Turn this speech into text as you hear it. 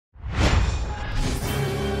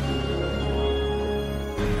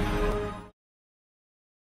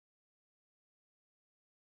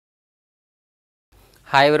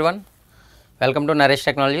Hi everyone, welcome to Naresh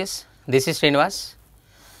Technologies. This is Srinivas.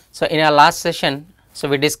 So in our last session,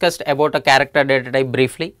 we discussed about a character data type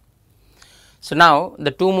briefly. So now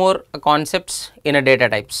the two more concepts in a data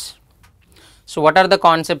types. So what are the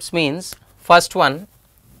concepts means? First one,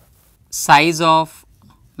 Sizeof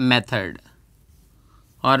method,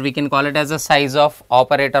 or we can call it as a Sizeof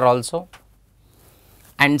operator also.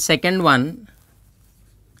 And second one,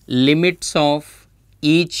 limits of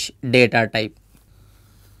each data type.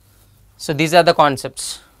 So these are the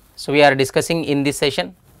concepts. So we are discussing in this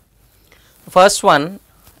session. First one,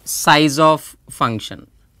 Sizeof function.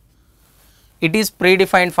 It is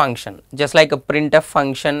predefined function, just like a printf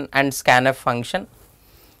function and scanf function,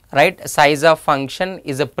 right? Sizeof function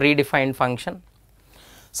is a predefined function.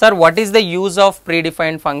 Sir, what is the use of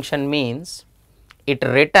predefined function means? It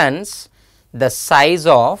returns the size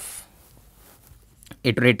of,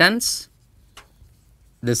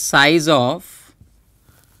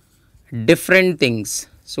 different things.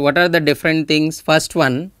 So what are the different things? First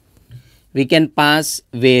one, we can pass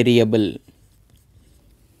variable.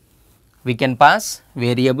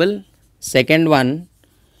 Second one,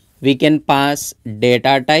 we can pass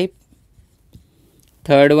data type.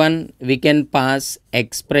 Third one, we can pass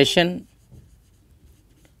expression.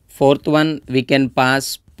 Fourth one, we can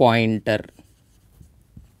pass pointer.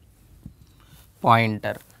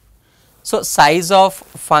 So Sizeof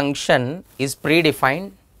function is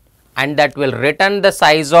predefined, and that will return the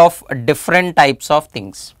size of different types of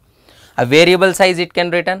things. A variable size it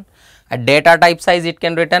can return, a data type size it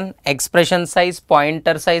can return, expression size,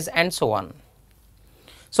 pointer size, and so on.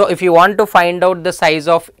 So if you want to find out the size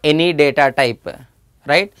of any data type,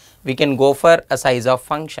 right, we can go for a Sizeof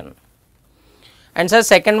function. And so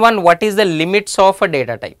second one, what is the limits of a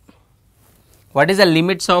data type? What is the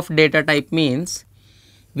limits of data type means?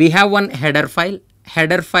 We have one header file.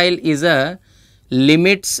 Header file is a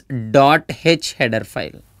Limits.h header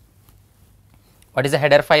file. What is the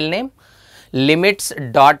header file name?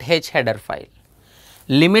 Limits.h header file.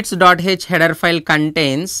 Limits.h header file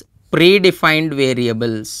contains predefined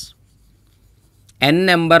variables. N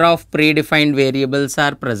number of predefined variables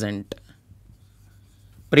are present.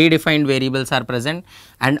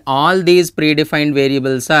 And all these predefined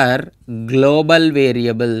variables are global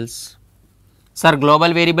variables. Sir,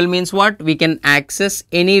 global variable means what? We can access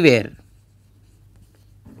anywhere.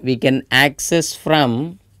 We can access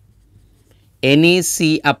from any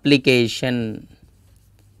C application.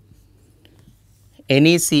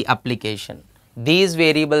 These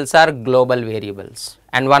variables are global variables.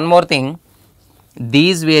 And one more thing,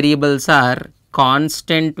 these variables are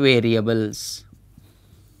constant variables.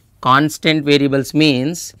 Constant variables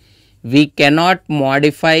means we cannot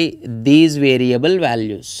modify these variable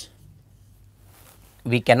values.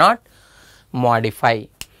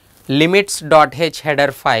 Limits.h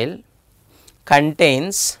header file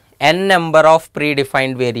contains n number of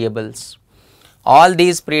predefined variables. All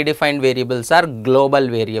these predefined variables are global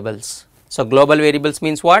variables. So global variables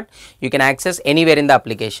means what? You can access anywhere in the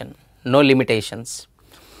application, no limitations.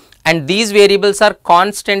 And these variables are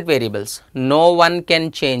constant variables. No one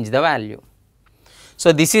can change the value.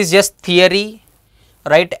 So this is just theory,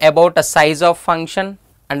 right, about a Sizeof function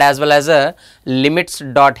and as well as a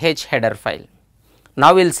limits.h header file.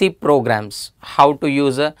 Now we will see programs, how to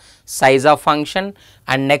use a Sizeof function,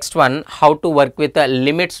 and next one, how to work with a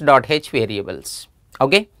limits.h variables.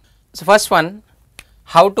 Okay. So first one,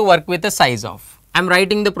 how to work with a Sizeof. I am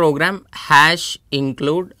writing the program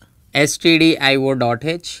 #include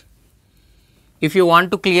stdio.h. If you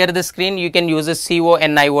want to clear the screen, you can use a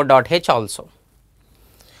conio.h also.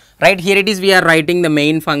 Right, here it is, we are writing the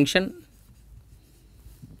main function.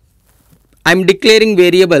 I am declaring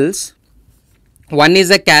variables. One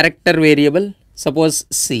is a character variable, suppose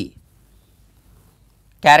C.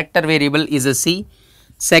 Character variable is a C.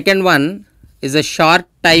 Second one is a short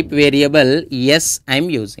type variable S I am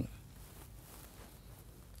using.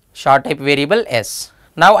 Short type variable S.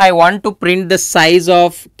 Now I want to print the size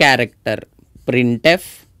of character.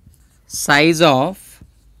 Printf size of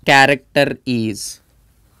character is.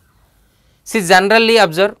 See, generally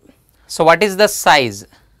observe. So what is the size?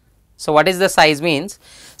 So what is the size means?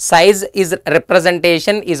 Size is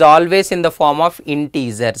representation is always in the form of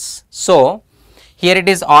integers. So here it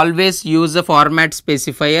is always use a format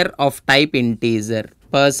specifier of type integer,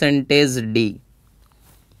 %d.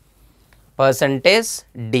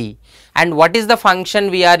 And what is the function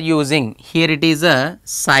we are using? Here it is a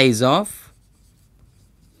Sizeof.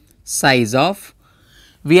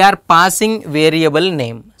 We are passing variable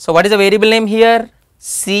name. So what is the variable name here?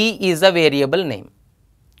 C is a variable name.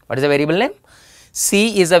 What is the variable name?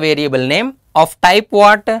 C is a variable name of type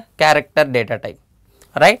what? Character data type.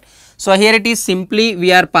 right. So here it is simply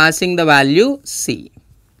we are passing the value C.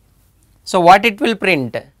 So what it will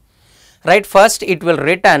print, right? First it will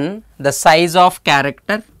return the size of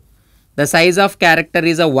character. The size of character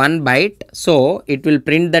is a 1 byte, so it will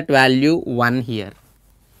print that value 1 here.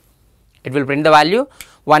 It will print the value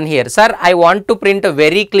 1 here. Sir, I want to print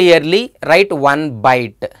very clearly, write 1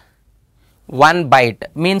 byte. 1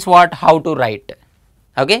 byte means what? How to write?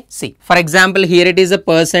 Okay, see. For example, here it is a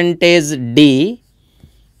 %d,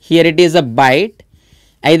 here it is a byte,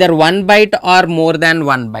 either 1 byte or more than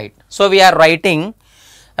 1 byte. So we are writing,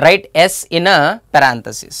 write S in a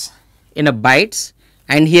parenthesis, in a bytes,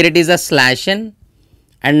 and here it is a /n,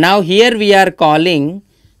 and now here we are calling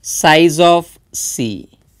size of C.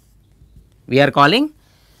 We are calling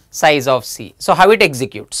size of C. So how it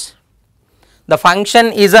executes? The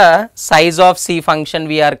function is a size of C function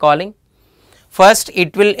we are calling. First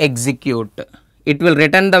it will execute, it will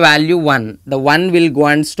return the value 1, the 1 will go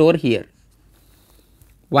and store here,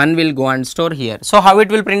 1 will go and store here. So how it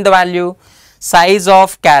will print the value? Size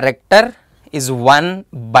of character is 1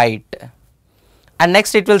 byte, and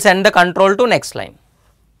next it will send the control to next line,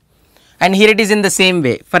 and here it is in the same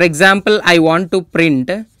way. For example, I want to print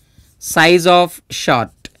size of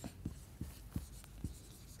short,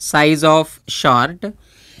 size of short,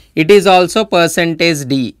 it is also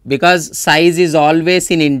 %d because size is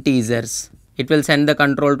always in integers. It will send the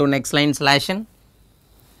control to next line /n,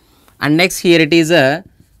 and next here it is a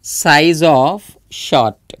size of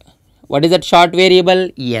short. What is that short variable?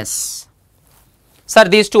 Yes. Sir,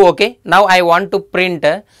 these two okay. Now I want to print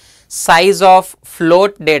size of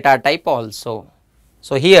float data type also.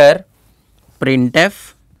 So here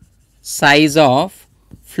printf size of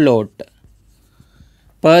float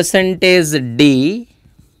 %d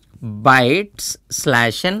bytes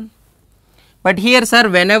 /n. But here sir,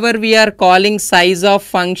 whenever we are calling size of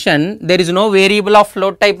function, there is no variable of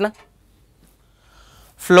float type na?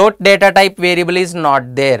 Float data type variable is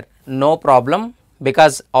not there, no problem,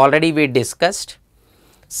 because already we discussed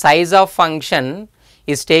size of function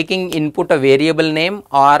is taking input a variable name,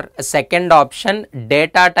 or a second option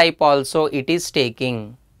data type also it is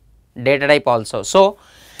taking, data type also. So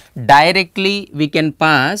directly we can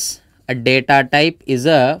pass a data type is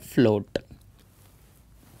a float.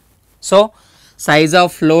 So size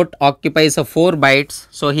of float occupies a 4 bytes,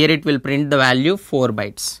 so here it will print the value 4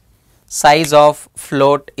 bytes. Size of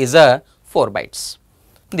float is a 4 bytes.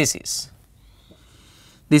 This is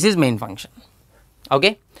main function.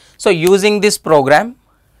 Okay. So using this program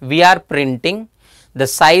we are printing the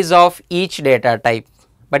size of each data type,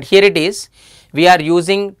 but here it is we are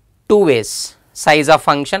using 2 ways size of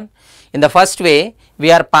function. In the first way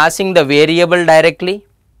we are passing the variable directly,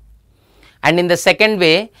 and in the second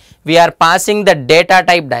way we are passing the data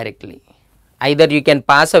type directly. Either you can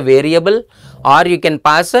pass a variable or you can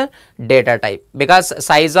pass a data type, because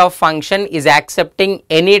size of function is accepting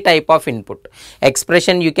any type of input.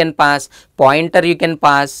 Expression you can pass, pointer you can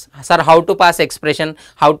pass. Sir, how to pass expression,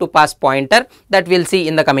 how to pass pointer, that we will see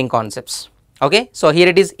in the coming concepts. Okay. So here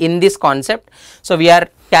it is in this concept. So we are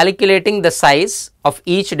calculating the size of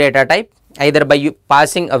each data type either by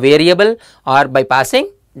passing a variable or by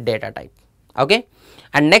passing data type. Okay.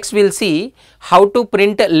 And next we will see how to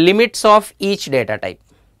print limits of each data type.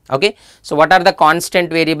 Okay. So what are the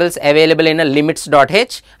constant variables available in a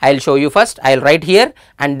limits.h? I will show you first. I will write here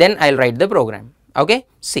and then I will write the program. Okay.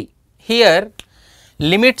 See here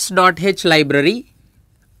limits.h library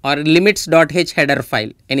or limits.h header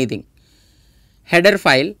file, anything. Header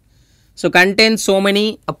file, so contains so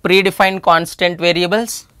many predefined constant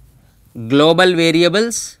variables, global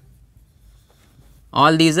variables,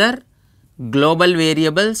 all these are global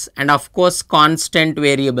variables, and of course constant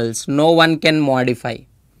variables, no one can modify.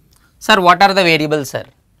 Sir, what are the variables, sir?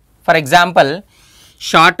 For example,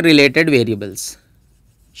 short related variables.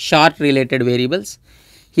 Short related variables,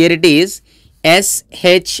 here it is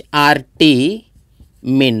SHRT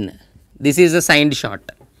min, this is a signed short.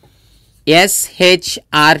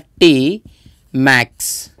 SHRT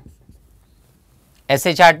max,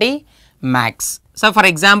 SHRT max. So for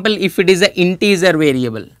example, if it is an integer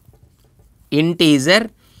variable,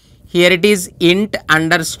 integer, here it is int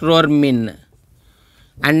underscore min,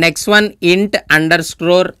 and next one int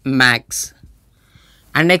underscore max,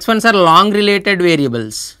 and next ones are long related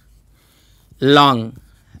variables, long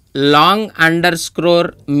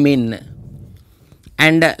underscore min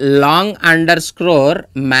and long underscore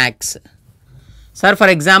max. Sir, for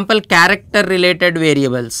example, character related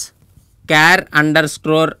variables, char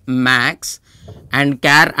underscore max and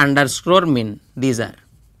char underscore min, these are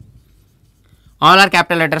all are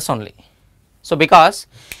capital letters only. So because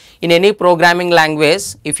in any programming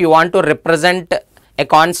language, if you want to represent a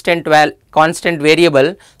constant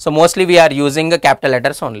variable, so mostly we are using capital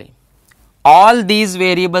letters only. All these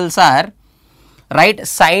variables are, right,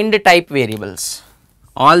 signed type variables.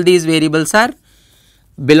 All these variables are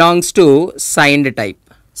belongs to signed type.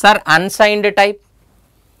 Sir, unsigned type?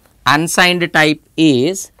 Unsigned type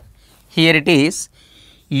is, here it is,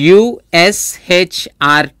 USHRT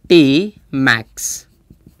max.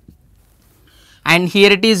 And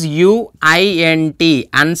here it is UINT,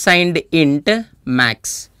 unsigned int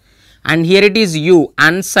max. And here it is U,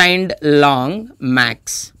 unsigned long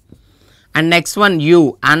max. And next one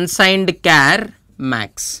U, unsigned char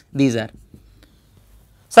max. These are.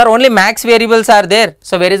 Sir, only max variables are there.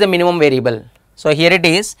 So, where is the minimum variable? So, here it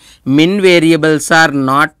is, min variables are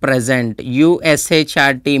not present.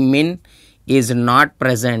 USHRT min is not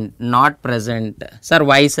present, Sir,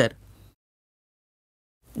 why, sir?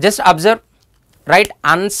 Just observe, right,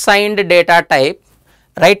 unsigned data type,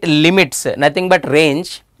 right, limits, nothing but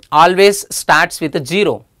range, always starts with a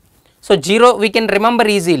 0. So, 0 we can remember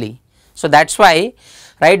easily. So, that is why,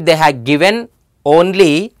 right, they have given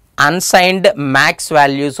only unsigned max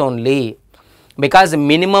values only, because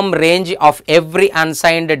minimum range of every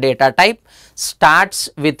unsigned data type starts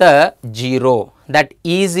with a 0, that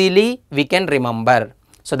easily we can remember.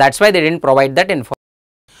 So, that is why they did not provide that info.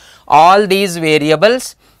 All these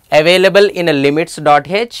variables available in a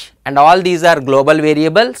limits.h, and all these are global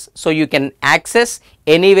variables. So, you can access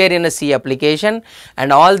anywhere in a C application,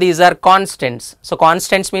 and all these are constants. So,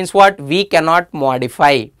 constants means what? We cannot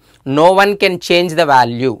modify, no one can change the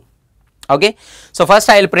value. Okay. So, first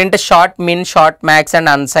I will print a short min, short max and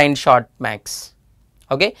unsigned short max.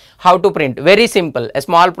 Okay. How to print? Very simple, a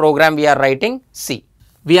small program we are writing. See,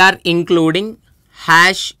 we are including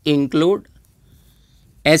hash include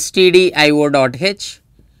stdio.h,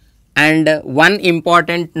 and one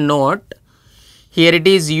important note, here it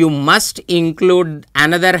is, you must include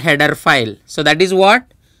another header file. So, that is what?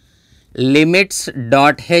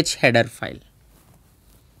 Limits.h header file.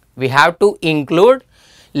 We have to include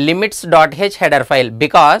Limits.h header file,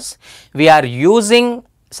 because we are using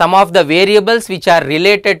some of the variables which are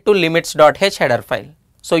related to Limits.h header file.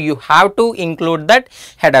 So, you have to include that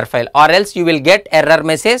header file, or else you will get error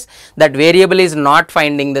message that variable is not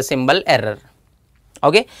finding the symbol error.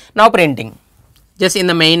 Okay. Now, printing, just in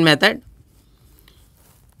the main method,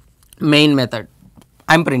 I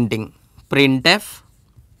am printing printf,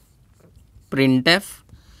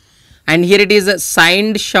 and here it is a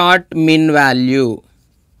signed short min value,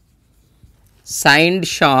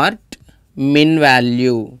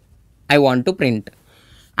 I want to print.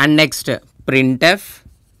 And next, printf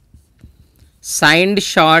signed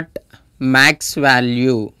short max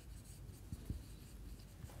value,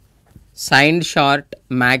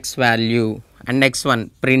 and next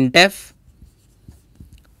one, printf,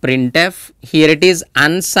 here it is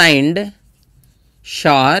unsigned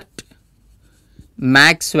short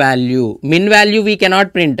max value. Min value we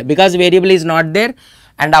cannot print because variable is not there,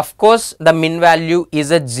 and of course the min value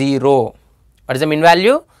is a 0. What is the min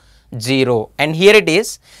value? 0. And here it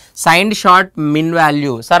is signed short min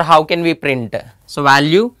value. Sir, how can we print? So,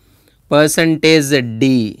 value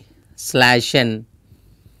 %d /n,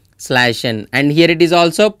 and here it is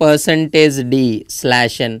also %d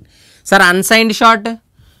 /n. Sir, unsigned short,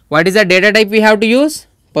 what is the data type we have to use?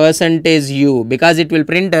 %u, because it will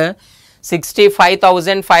print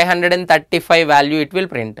 65,535 value it will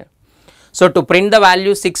print. So, to print the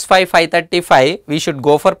value 65,535, we should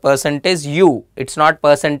go for %u, it is not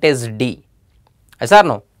 %d. Yes or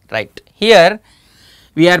no? Right. Here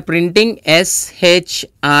we are printing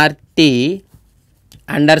SHRT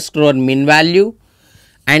underscore min value,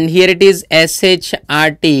 and here it is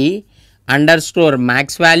SHRT underscore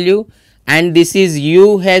max value, and this is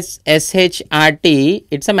SHRT,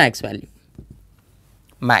 it is a max value,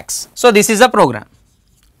 max. So, this is a program.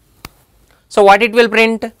 So, what it will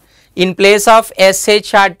print? In place of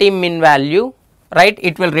SHRT min value, right,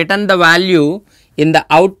 it will return the value in the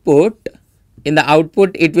output. In the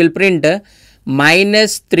output it will print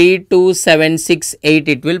 -32768,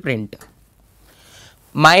 it will print.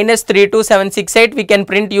 -32768 we can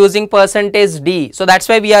print using %d. So, that is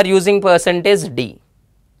why we are using %d.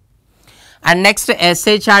 And next,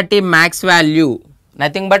 SHRT max value,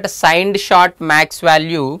 nothing but signed short max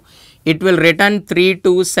value, it will return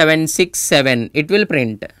 32767, it will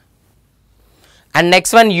print. And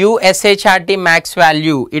next one, USHRT max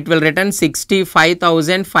value, it will return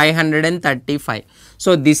 65,535.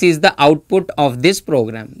 So, this is the output of this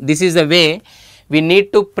program. This is the way we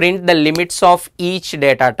need to print the limits of each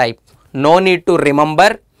data type. No need to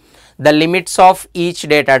remember the limits of each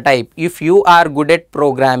data type. If you are good at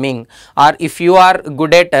programming, or if you are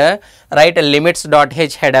good at write a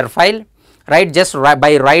limits.h header file, right, just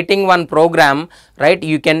by writing one program, right,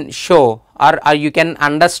 you can show or you can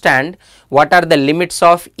understand what are the limits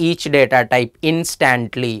of each data type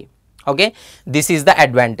instantly. Okay, this is the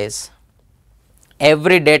advantage.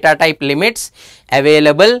 Every data type limits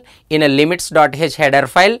available in a limits.h header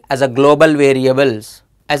file as a global variables,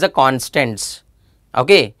 as a constants.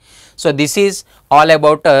 Okay, so this is all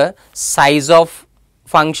about a Sizeof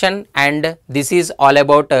function, and this is all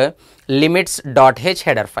about a limits.h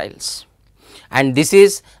header files, and this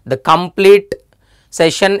is the complete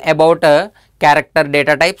session about character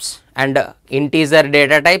data types and integer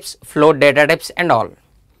data types, float data types and all.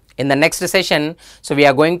 In the next session, so we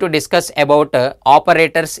are going to discuss about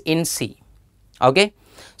operators in C. Okay,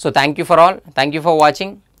 so thank you for all. Thank you for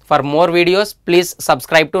watching. For more videos, please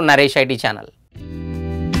subscribe to Naresh IT channel.